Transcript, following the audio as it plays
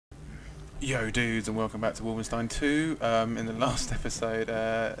Yo dudes, and welcome back to Wolfenstein 2. In the last episode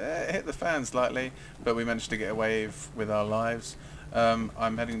it hit the fan slightly, but we managed to get away with our lives.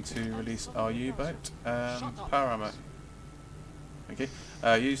 I'm heading to release our U-boat. Power armor. Thank you.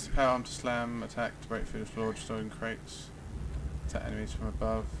 Use the power arm to slam, attack, to break through the floor, destroying crates, attack enemies from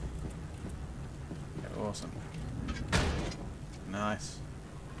above. Okay, awesome. Nice.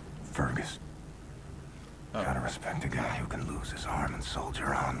 Fergus. Oh. Gotta respect a guy who can lose his arm and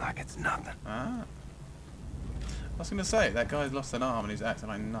soldier on like it's nothing. Ah. I was going to say, that guy's lost an arm and he's acting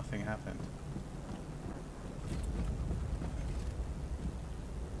like nothing happened.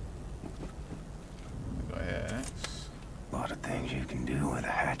 We've got here next. A lot of things you can do with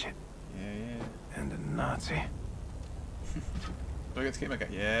a hatchet. Yeah. And a Nazi. Do I get to keep my gun?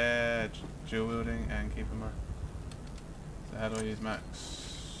 Yeah, dual wielding and keep him. So how do I use max?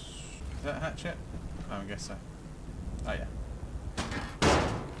 Is that a hatchet? Oh, I guess so. Oh yeah.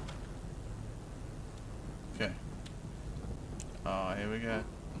 Okay. Oh, here we go.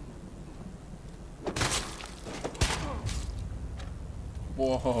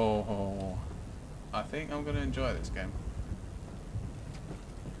 Whoa! I think I'm gonna enjoy this game.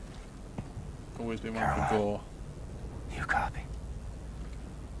 Always been one for gore. You copy?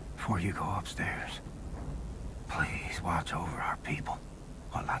 Before you go upstairs, please watch over our people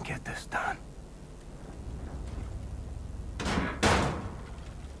while I get this done.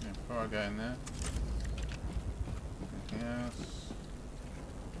 Yeah, before I go in there. Anything else?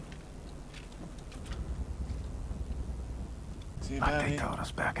 See you, Like they buddy. taught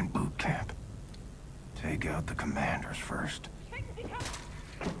us back in boot camp. Take out the commanders first.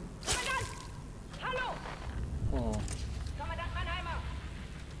 Oh.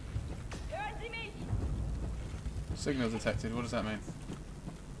 Signal detected. What does that mean?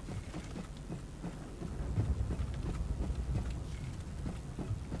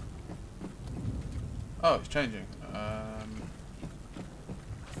 Oh, it's changing.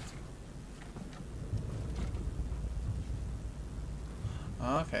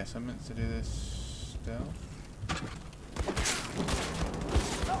 Oh, okay, so I'm meant to do this still.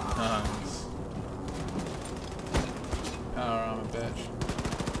 Nice. Power armor, bitch.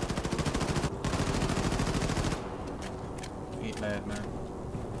 Eat lead, man.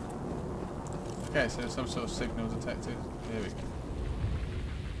 Okay, so some sort of signal detected. Here we go.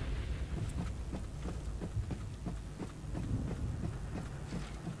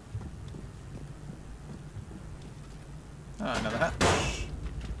 Ah, another hatch.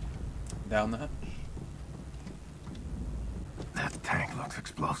 Down the hatch. That tank looks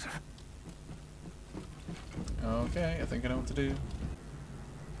explosive. Okay, I think I know what to do.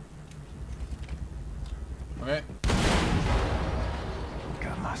 Okay.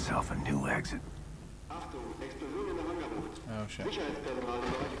 Got myself a new exit. Oh shit.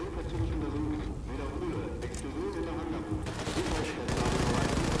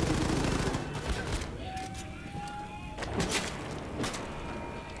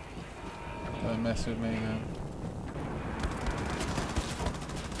 Don't mess with me, man.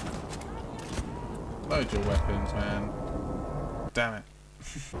 Load your weapons, man. Damn it.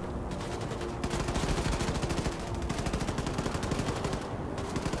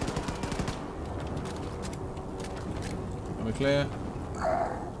 Are we clear?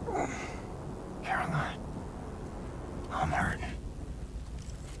 Caroline, I'm hurting.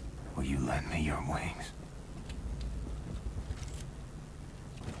 Will you lend me your wings?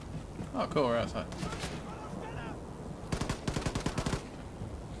 Oh, cool, we're outside.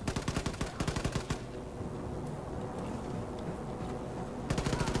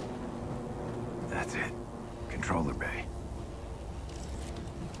 That's it. Controller bay.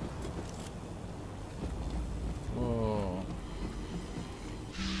 Whoa.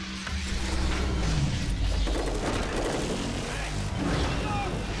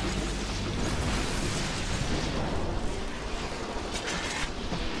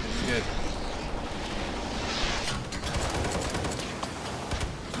 Good.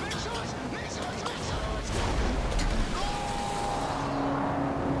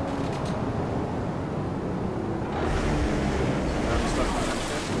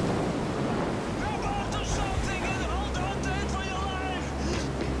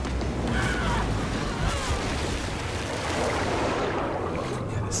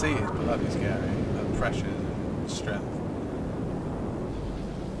 See it bloody scary. The pressure and strength.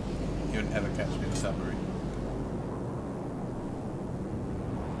 You wouldn't ever catch me in a submarine.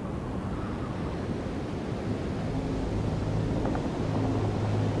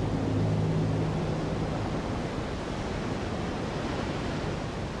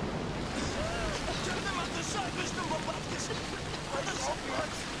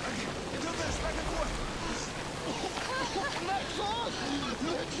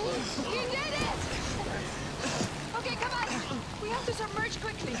 You did it! Okay, come on. We have to submerge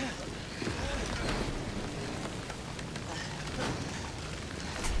quickly.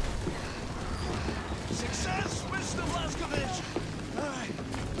 Success, Mr. Blazkowicz! Alright,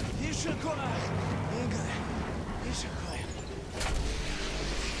 you should go out. Ingrid, you should go.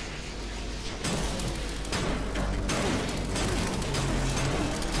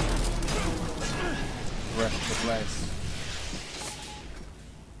 Rest of the place.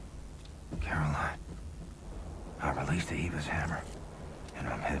 Caroline, I released the Eva's hammer, and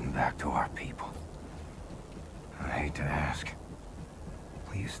I'm heading back to our people. I hate to ask.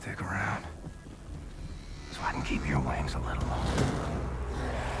 Will you stick around? So I can keep your wings a little longer.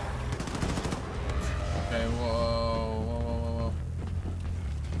 Okay, whoa.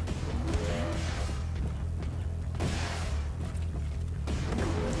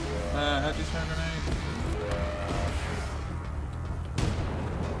 How'd you throw a grenade?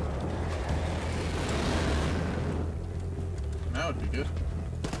 That would be good.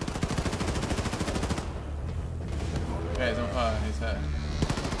 Okay, he's on fire, he's hurt.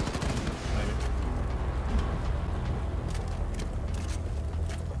 Maybe.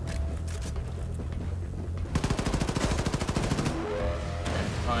 Okay,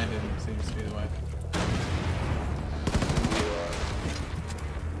 behind him seems to be the way.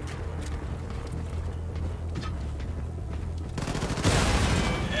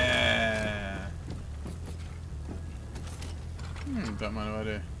 Yeah! Don't mind if I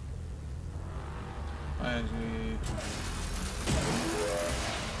do. Actually,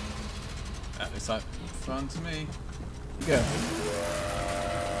 that looks like fun to me. Go.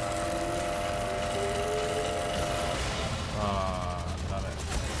 Ah, love it.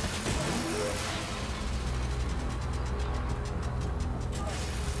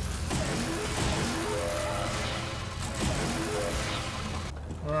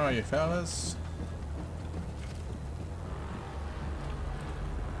 Where are you, fellas?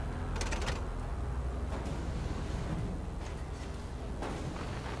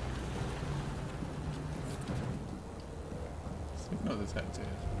 Not detected.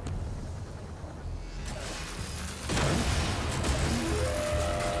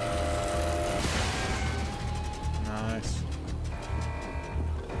 Nice.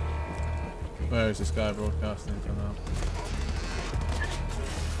 Where is this guy broadcasting from now?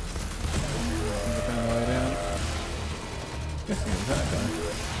 Kind of way down. Guessing it's that guy.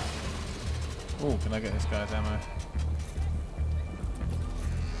 Oh, can I get this guy's ammo?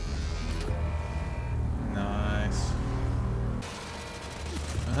 Nice.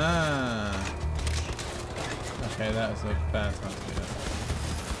 Aha! Okay, that was a bad time to do that.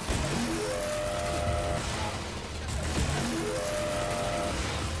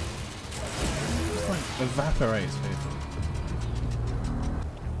 It's like evaporates people.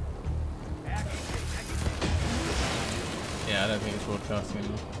 Yeah, I don't think it's broadcasting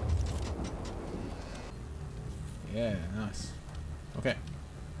anymore. Yeah, nice. Okay.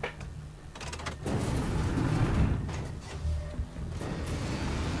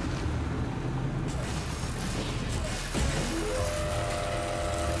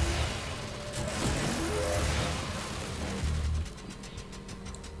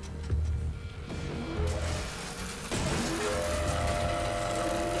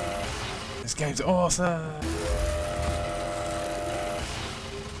 This game's awesome!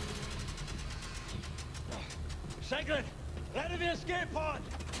 Sigrid, ready the escape pod!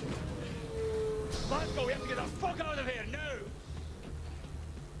 Let's go, we have to get the fuck out of here now!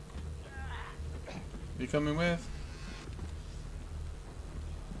 You coming with?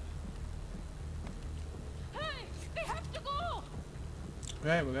 Hey, they have to go!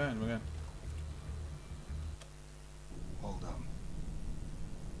 Okay, we're going. Hold up.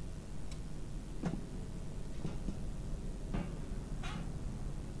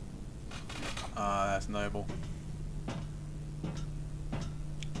 Ah, that's noble.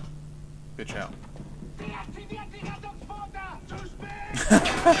 Good shout. He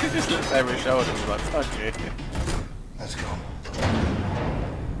just looks over his shoulder and was like, fuck you. Let's go.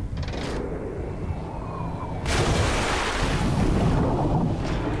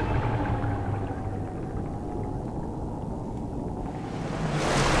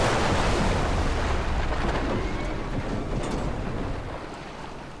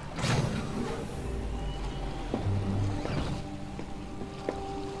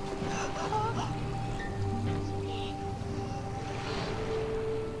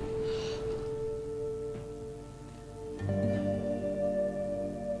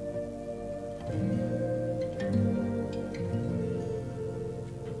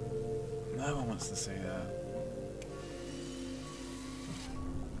 No one wants to see that.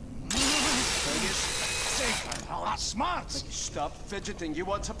 That's smart! Stop fidgeting. You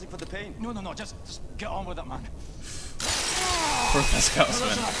want something for the pain? No, just get on with it, man. Professor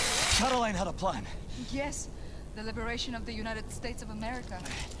Scotsman. Caroline had a plan. Yes, the liberation of the United States of America.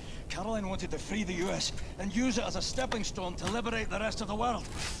 Caroline wanted to free the US and use it as a stepping stone to liberate the rest of the world.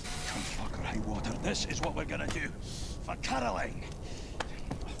 Come fuck or high water, this is what we're gonna do. For Caroline.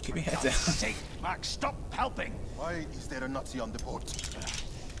 Keep your head down. Sake, Max, stop helping. Why is there a Nazi on the boat?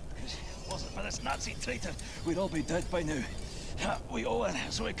 Because if it wasn't for this Nazi traitor, we'd all be dead by now. We owe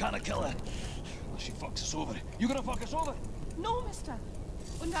her, so we can't kill her. Unless she fucks us over. You gonna fuck us over? No, mister.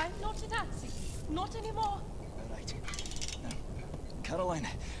 And I'm not a Nazi. Not anymore. Right. Now, Caroline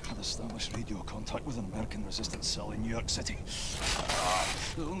had established radio contact with an American resistance cell in New York City.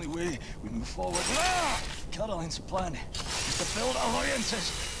 The only way we move forward... Caroline's plan is to build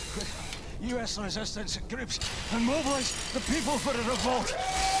alliances with US resistance groups and mobilize the people for a revolt.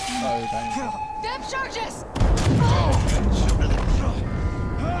 Oh, dang. Depth charges!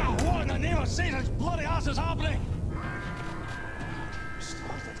 What in the name of Satan's bloody ass is happening?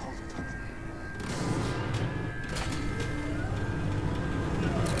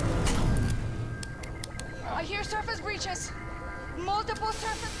 I hear surface breaches. Multiple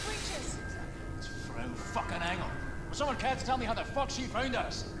surface breaches. It's Frau fucking Engel. Will someone care to tell me how the fuck she found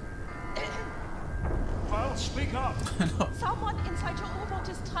us? Well, speak up. Someone inside your U-boat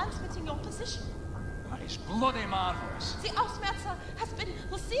is transmitting your position. That is bloody marvellous. The Ausmerzer has been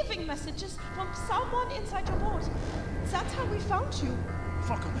receiving messages from someone inside your boat. That's how we found you.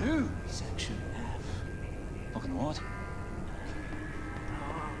 Fucking who? Section F. Fucking what?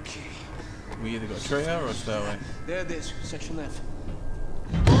 Okay. We either got a trio or a stairway. There it is. Section F.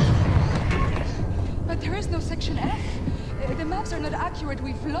 But there is no section F. The maps are not accurate.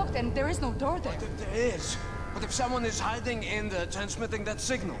 We've looked and there is no door there. There is. But if someone is hiding in there transmitting that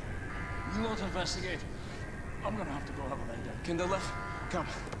signal. You want to investigate? I'm gonna have to go have a lie down. Kinderlef, come.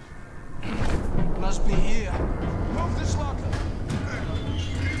 Must be here. Move this locker.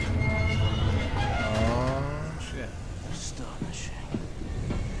 Oh, shit. Astonishing.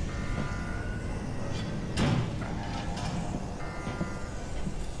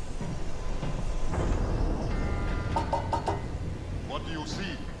 What do you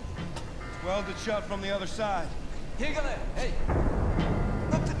see? Welded shut from the other side. Higgle, hey.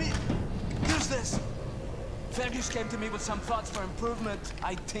 Not to me. Use this. Fergus came to me with some thoughts for improvement.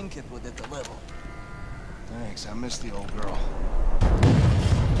 I tinkered with it a little. Thanks, I miss the old girl.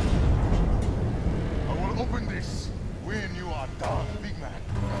 I will open this when you are done, big man.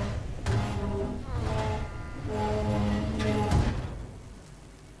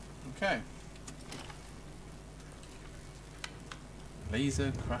 Okay.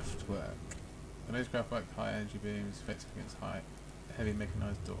 Laser craft work. The laser craft work high energy beams effective against high heavy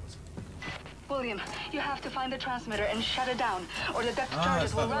mechanized doors. William, you have to find the transmitter and shut it down, or the depth Ah,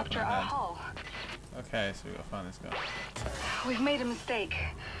 charges that's will the rupture weapon our then. hull. Okay, so we gotta find this guy. We've made a mistake.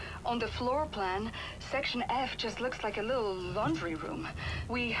 On the floor plan, Section F just looks like a little laundry room.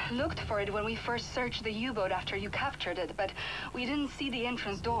 We looked for it when we first searched the U-boat after you captured it, but we didn't see the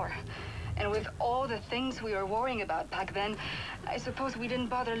entrance door. And with all the things we were worrying about back then, I suppose we didn't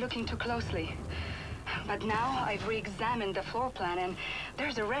bother looking too closely. But now I've re-examined the floor plan, and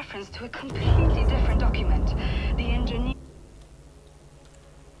there's a reference to a completely different document. The engineering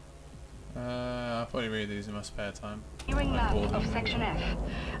I'll probably read these in my spare time. map bored. of Section F.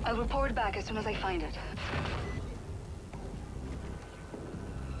 I'll report back as soon as I find it.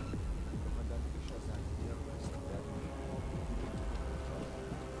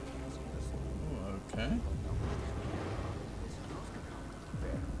 Ooh, okay.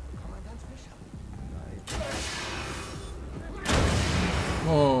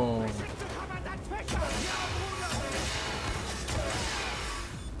 Whoa. Right,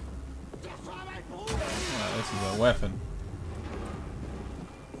 this is a weapon.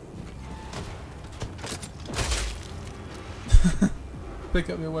 Pick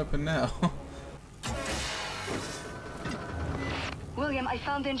up your weapon now. William, I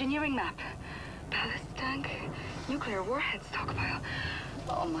found the engineering map. Ballast tank, nuclear warhead stockpile.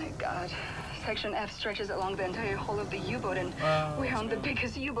 Oh my god. Section F stretches along the entire hull of the U-boat, and Wow, we're on the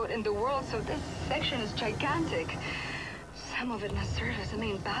biggest U-boat in the world, so this section is gigantic. Some of it must serve as a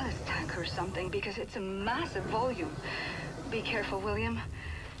main ballast tank or something, because it's a massive volume. Be careful, William.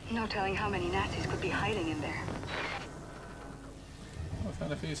 No telling how many Nazis could be hiding in there. I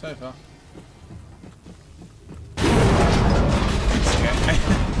found a few so far.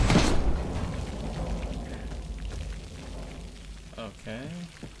 Okay.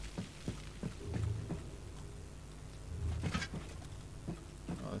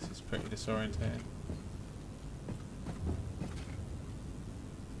 Oh, this is pretty disorientating.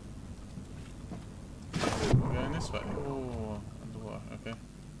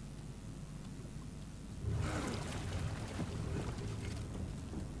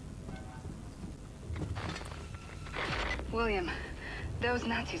 William, those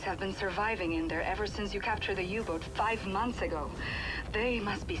Nazis have been surviving in there ever since you captured the U-boat 5 months ago. They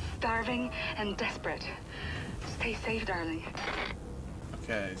must be starving and desperate. Stay safe, darling.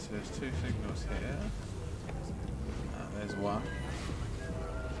 Okay, so there's 2 signals here. There's one.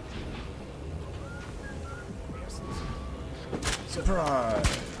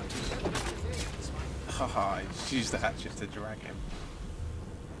 Surprise! Haha, I just used the hatchet to drag him.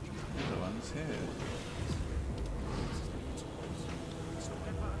 The other one's here.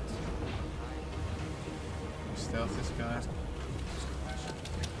 Stealth this guy.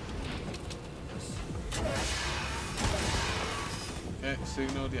 Okay,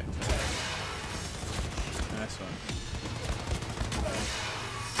 signal deactivated. Nice one.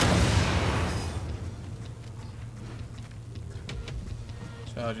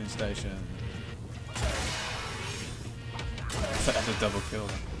 Charging station. That's a double kill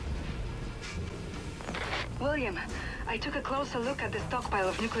then. William, I took a closer look at the stockpile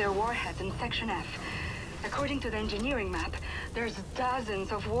of nuclear warheads in Section F. According to the engineering map, there's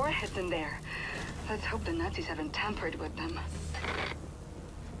dozens of warheads in there. Let's hope the Nazis haven't tampered with them.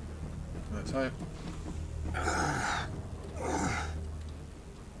 Let's hope.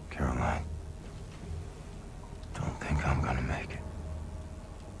 Caroline, don't think I'm gonna make it.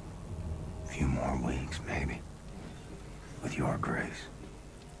 A few more weeks, maybe. With your grace.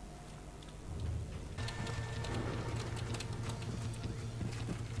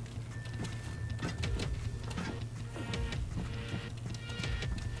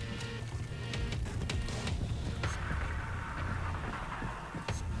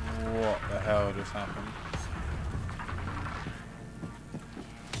 What the hell just happened?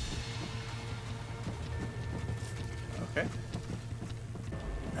 Okay.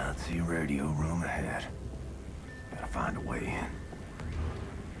 Nazi radio room ahead. Gotta find a way in.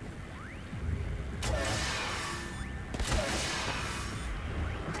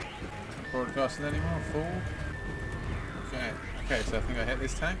 Broadcasting anymore? Fool? Okay. Okay, so I think I hit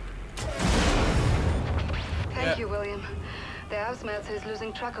this tank. Thank you, William. The Ausmelzer is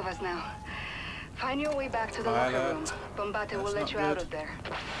losing track of us now. Find your way back to the Pilot. locker room. Bombate will let you out of there.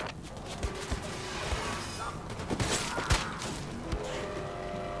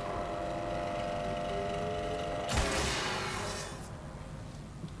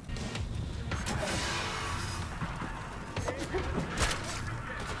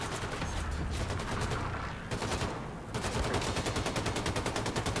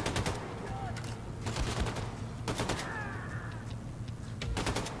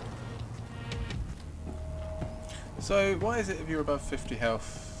 So why is it if you're above 50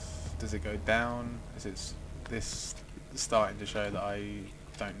 health, does it go down? Is it this starting to show that I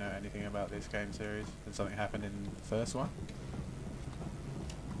don't know anything about this game series? Did something happen in the first one?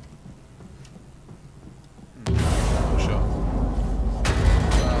 Not sure.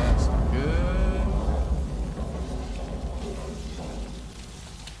 That's not good.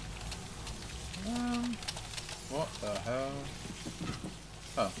 What the hell?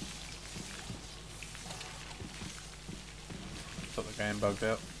 Oh. Thought the game bugged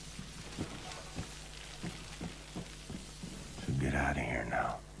out. So get out of here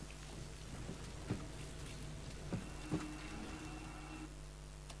now.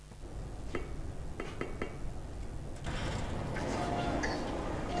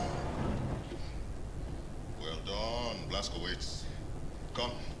 Well done, Blaskowitz.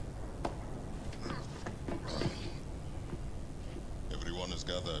 Come. Everyone is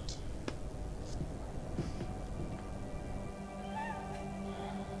gathered.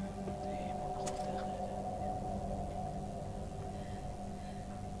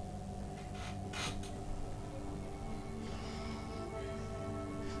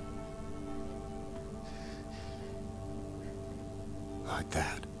 Like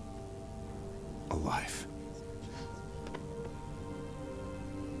that. A life.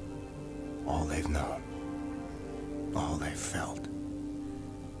 All they've known. All they've felt.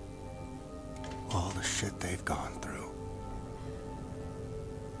 All the shit they've gone through.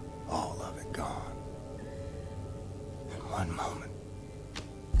 All of it gone. In one moment.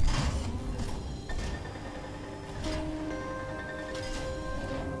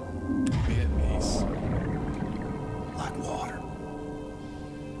 Be at peace. Like water.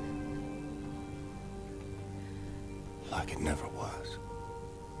 Like it never was.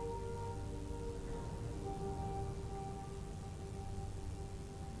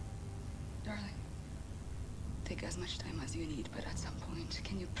 Darling, take as much time as you need, but at some point,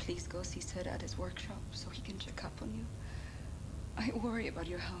 can you please go see Sid at his workshop so he can check up on you? I worry about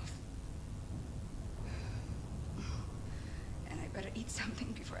your health. And I better eat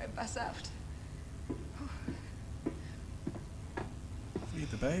something before I pass out. Feed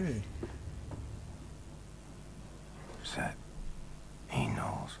the baby. Set. He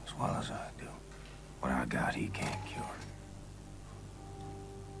knows as well as I do. What I got, he can't cure.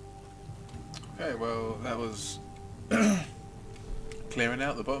 Okay, well, that was clearing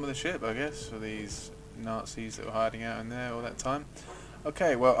out the bottom of the ship, I guess, for these Nazis that were hiding out in there all that time.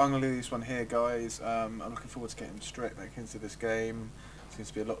 Okay, well, I'm going to leave this one here, guys. I'm looking forward to getting straight back into this game. Seems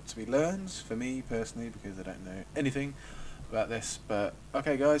to be a lot to be learned, for me, personally, because I don't know anything about this. But,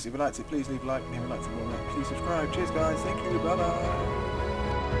 okay, guys, if you liked it, please leave a like. And if you liked it more, please subscribe. Cheers, guys. Thank you. Bye-bye.